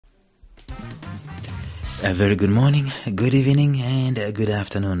A very good morning, good evening, and good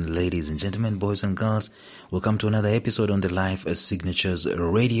afternoon, ladies and gentlemen, boys and girls. Welcome to another episode on the Life Signatures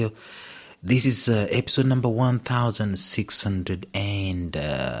Radio. This is episode number 1600 and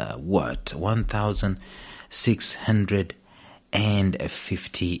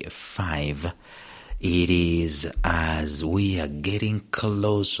 1655. It is as we are getting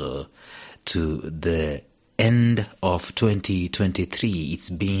closer to the end of 2023. It's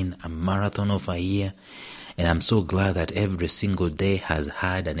been a marathon of a year, and I'm so glad that every single day has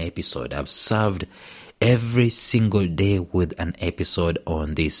had an episode. I've served every single day with an episode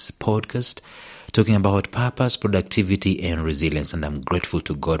on this podcast talking about purpose, productivity, and resilience, and I'm grateful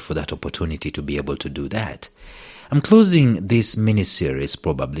to God for that opportunity to be able to do that. I'm closing this mini-series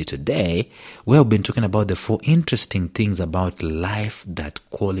probably today. We've been talking about the 4 interesting things about life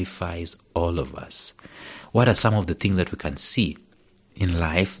that qualifies all of us. What are some of the things that we can see in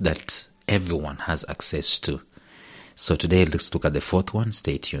life that everyone has access to? So today, let's look at the 4th one.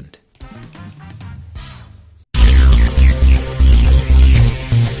 Stay tuned.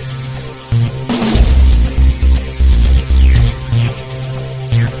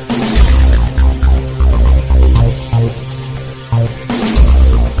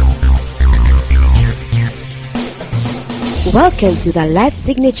 Welcome to the Life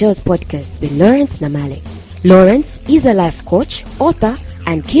Signatures podcast with Lawrence Namale. Lawrence is a life coach, author,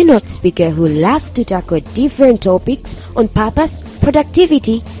 and keynote speaker who loves to tackle different topics on purpose,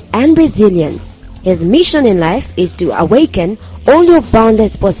 productivity, and resilience. His mission in life is to awaken all your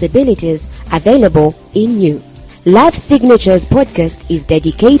boundless possibilities available in you. Life Signatures podcast is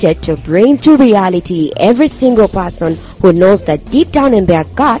dedicated to bring to reality every single person who knows that deep down in their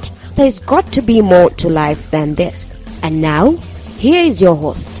gut, there's got to be more to life than this. And now, here is your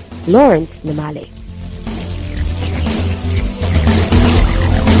host, Lawrence Namale.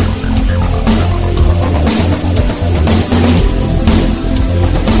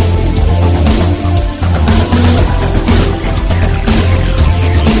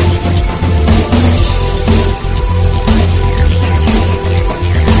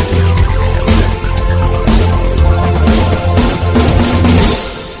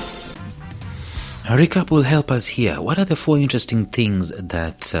 A recap will help us here. What are the 4 interesting things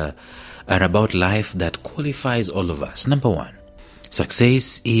that are about life that qualifies all of us? Number 1,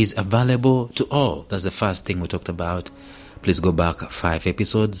 success is available to all. That's the first thing we talked about. Please go back 5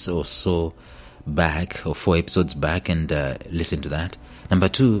 episodes or so back, or 4 episodes back, and listen to that. Number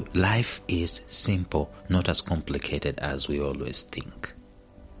 2, life is simple, not as complicated as we always think.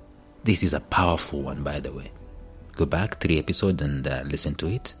 This is a powerful one, by the way. Go back 3 episodes and listen to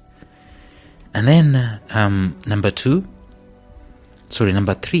it. And then number 3,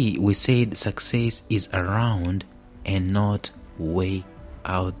 we said success is around and not way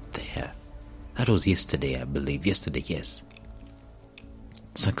out there. That was yesterday, I believe. Yesterday, yes.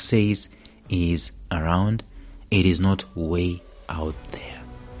 Success is around. It is not way out there.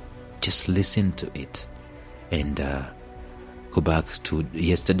 Just listen to it and go back to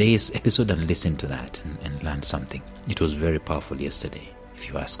yesterday's episode and listen to that and learn something. It was very powerful yesterday, if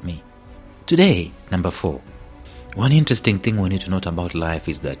you ask me. Today, number 4, one interesting thing we need to note about life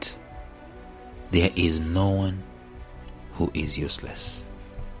is that there is no one who is useless.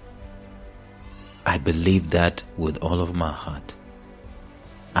 I believe that with all of my heart.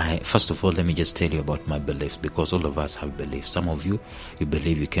 First of all, let me just tell you about my beliefs, because all of us have beliefs. Some of you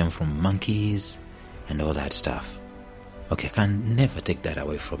believe you came from monkeys and all that stuff. Okay, I can never take that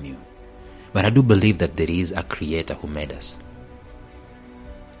away from you. But I do believe that there is a creator who made us.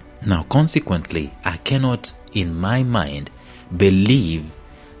 Now, consequently, I cannot, in my mind, believe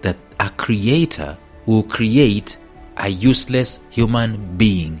that a creator will create a useless human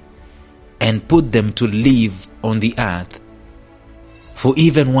being and put them to live on the earth for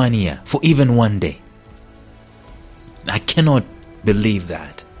even 1 year, for even 1 day. I cannot believe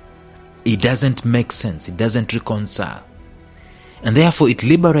that. It doesn't make sense. It doesn't reconcile. And therefore, it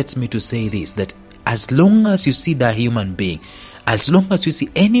liberates me to say this, that as long as you see that human being, as long as you see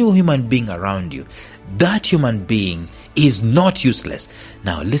any human being around you, that human being is not useless.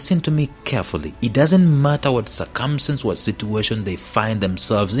 Now listen to me carefully. It doesn't matter what circumstance, what situation they find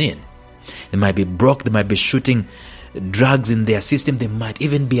themselves in. They might be broke, they might be shooting drugs in their system, they might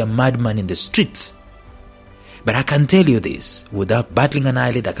even be a madman in the streets. But I can tell you this, without battling an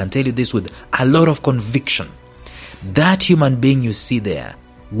eyelid, I can tell you this with a lot of conviction. That human being you see there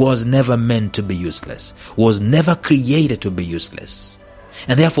was never meant to be useless, was never created to be useless.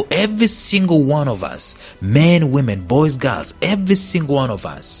 And therefore, every single one of us, men, women, boys, girls, every single one of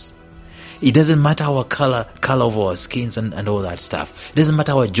us It doesn't matter our color of our skins and all that stuff. It doesn't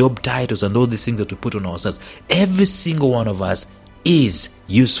matter our job titles and all these things that we put on ourselves. Every single one of us is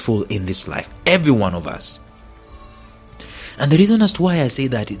useful in this life. Every one of us. And the reason as to why I say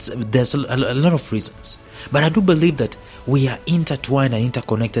that, there's a lot of reasons. But I do believe that we are intertwined and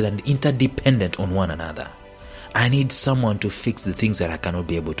interconnected and interdependent on one another. I need someone to fix the things that I cannot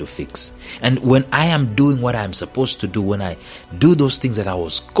be able to fix. And when I am doing what I am supposed to do, when I do those things that I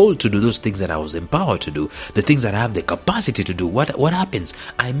was called to do, those things that I was empowered to do, the things that I have the capacity to do, what happens?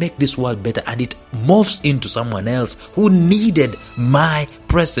 I make this world better, and it morphs into someone else who needed my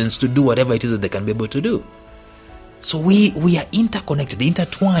presence to do whatever it is that they can be able to do. So we are interconnected,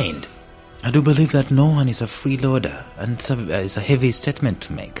 intertwined. I do believe that no one is a freeloader, and it's a heavy statement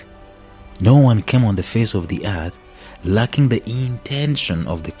to make. No one came on the face of the earth lacking the intention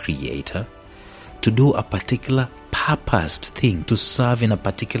of the Creator to do a particular purposed thing, to serve in a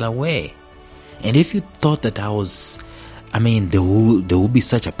particular way. And if you thought that there will be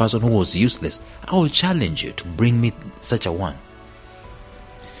such a person who was useless, I will challenge you to bring me such a one.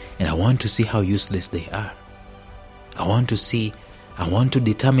 And I want to see how useless they are. I want to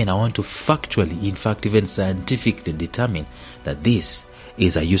factually, in fact even scientifically determine that this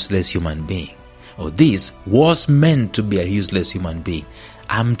is a useless human being, or this was meant to be a useless human being.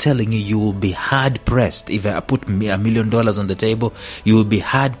 I'm telling you, you will be hard pressed. If I put $1 million on the table, you will be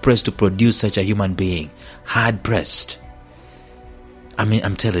hard pressed to produce such a human being. Hard pressed.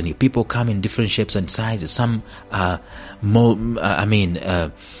 I'm telling you, people come in different shapes and sizes. Some are more,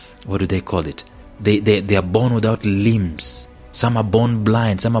 what do they call it? They are born without limbs. Some are born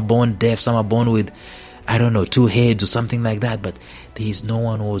blind. Some are born deaf. Some are born with, 2 heads or something like that. But there is no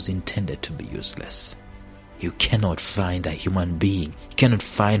one who was intended to be useless. You cannot find a human being. You cannot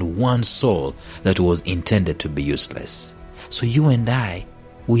find one soul that was intended to be useless. So you and I,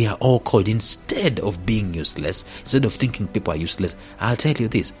 we are all called, instead of being useless, instead of thinking people are useless, I'll tell you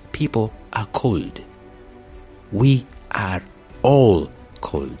this, people are called. We are all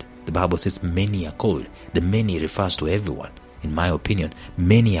called. The Bible says many are called. The many refers to everyone. In my opinion,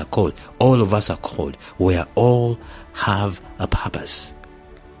 many are called. All of us are called. We all have a purpose.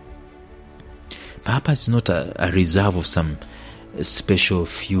 Purpose is not a reserve of some special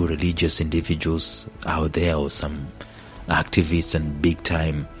few religious individuals out there or some activists and big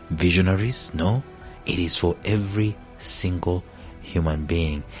time visionaries. No, it is for every single human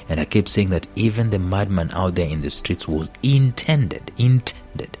being. And I keep saying that even the madman out there in the streets was intended.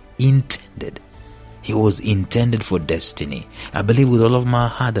 He was intended for destiny. I believe with all of my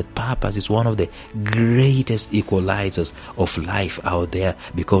heart that purpose is one of the greatest equalizers of life out there,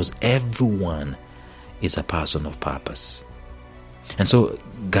 because everyone is a person of purpose. And so,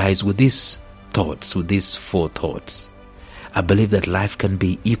 guys, with these 4 thoughts, I believe that life can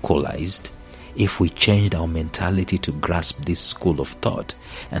be equalized if we changed our mentality to grasp this school of thought.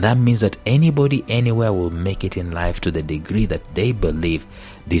 And that means that anybody, anywhere will make it in life to the degree that they believe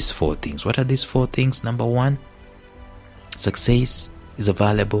these 4 things. What are these 4 things? Number 1, success is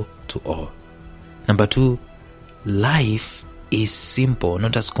available to all. Number 2, life is simple,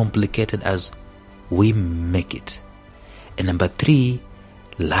 not as complicated as we make it. And number 3,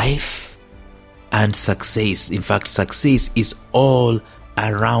 life and success. In fact, success is all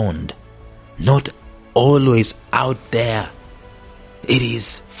around, not always out there. It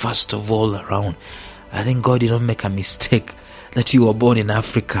is first of all around. I think God did not make a mistake that you were born in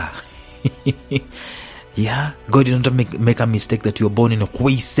Africa. Yeah, God did not make a mistake that you were born in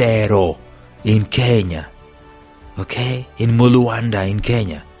Huisero in Kenya. Okay, in Muluanda in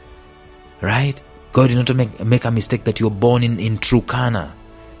Kenya. Right? God did not make a mistake that you were born in Turkana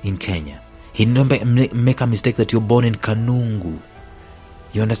in Kenya. He did not make a mistake that you were born in Kanungu.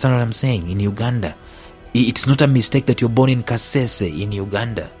 You understand what I'm saying? In Uganda. It's not a mistake that you're born in Kasese in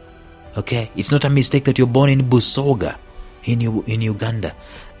Uganda. Okay? It's not a mistake that you're born in Busoga in Uganda.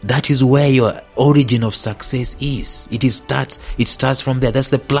 That is where your origin of success is. It starts from there. That's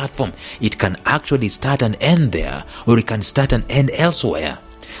the platform. It can actually start and end there, or it can start and end elsewhere.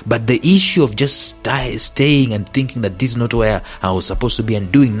 But the issue of just staying and thinking that this is not where I was supposed to be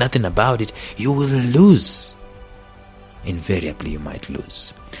and doing nothing about it, you will lose. Invariably you might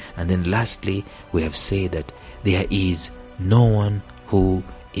lose. And then lastly, we have said that there is no one who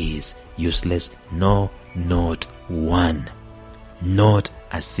is useless. No, not one. Not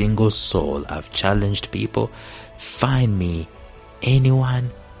a single soul. I've challenged people. Find me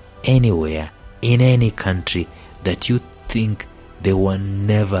anyone, anywhere, in any country that you think they were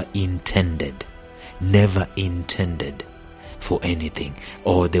never intended for anything,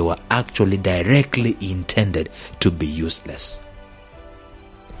 or they were actually directly intended to be useless.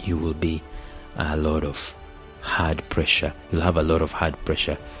 you will be a lot of hard pressure. You'll have a lot of hard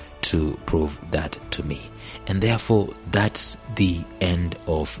pressure to prove that to me. And therefore, that's the end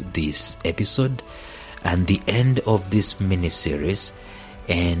of this episode and the end of this mini-series.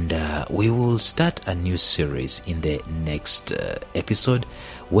 And we will start a new series in the next episode,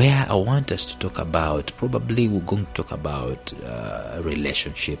 where I want us to talk about, probably we're going to talk about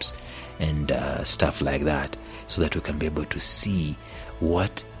relationships and stuff like that, so that we can be able to see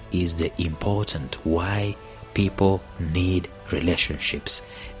what is the important, why people need relationships.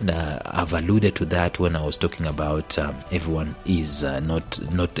 And I've alluded to that when I was talking about everyone is not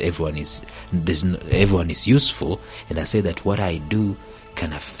everyone is everyone is useful, and I say that what I do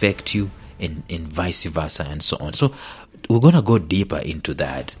can affect you and vice versa and so on. So we're going to go deeper into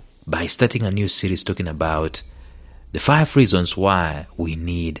that by starting a new series talking about the 5 reasons why we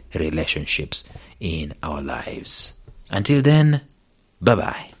need relationships in our lives. Until then,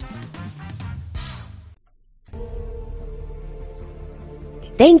 bye-bye.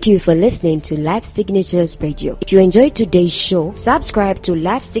 Thank you for listening to Life Signatures Radio. If you enjoyed today's show, subscribe to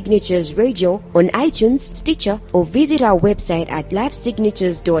Life Signatures Radio on iTunes, Stitcher, or visit our website at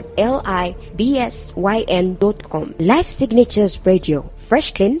lifesignatures.libsyn.com. Life Signatures Radio,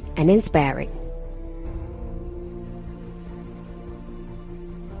 fresh, clean, and inspiring.